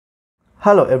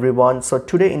Hello everyone, so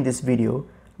today in this video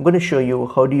I'm going to show you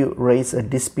how do you raise a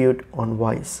dispute on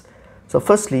Wise. So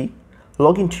firstly,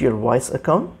 log into your Wise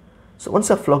account. So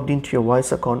once I've logged into your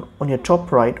Wise account, on your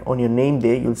top right on your name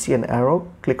there you'll see an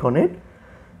arrow. Click on it.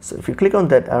 So if you click on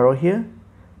that arrow here,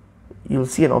 you'll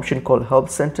see an option called Help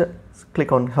Center.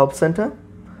 Click on Help Center.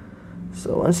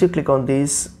 So once you click on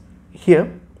this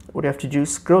here, what you have to do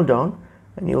is scroll down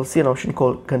and you'll see an option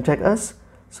called Contact Us.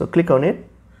 So click on it.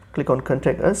 Click on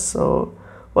Contact Us. So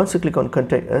once you click on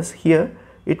Contact Us here,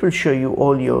 it will show you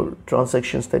all your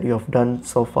transactions that you have done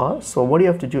so far. So what you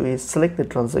have to do is select the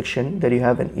transaction that you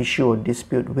have an issue or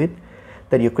dispute with,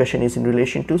 that your question is in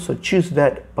relation to. So choose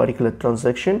that particular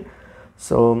transaction.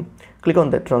 So click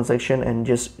on that transaction and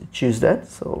just choose that.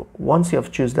 So once you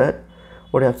have choose that,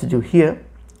 what you have to do here,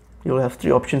 you'll have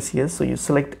three options here. So you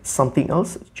select something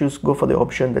else, go for the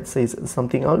option that says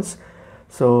something else.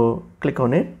 So click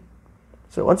on it.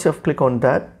 So once you have clicked on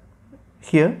that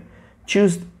here,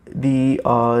 choose the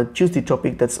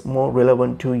topic that's more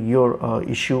relevant to your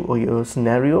issue or your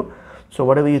scenario. So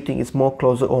whatever you think is more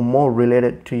closer or more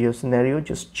related to your scenario,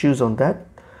 just choose on that.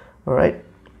 All right.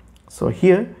 So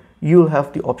here you'll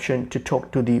have the option to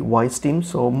talk to the Wise team.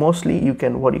 So mostly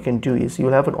what you can do is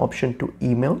you'll have an option to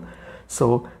email.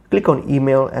 So click on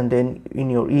email, and then in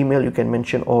your email you can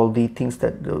mention all the things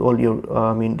that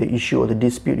the issue or the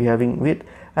dispute you're having with,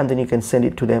 and then you can send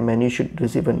it to them and you should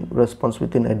receive a response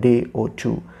within a day or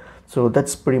two. So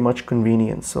that's pretty much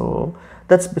convenient. So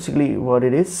that's basically what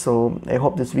it is. So I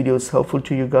hope this video is helpful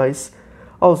to you guys.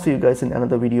 I'll see you guys in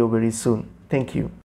another video very soon. Thank you.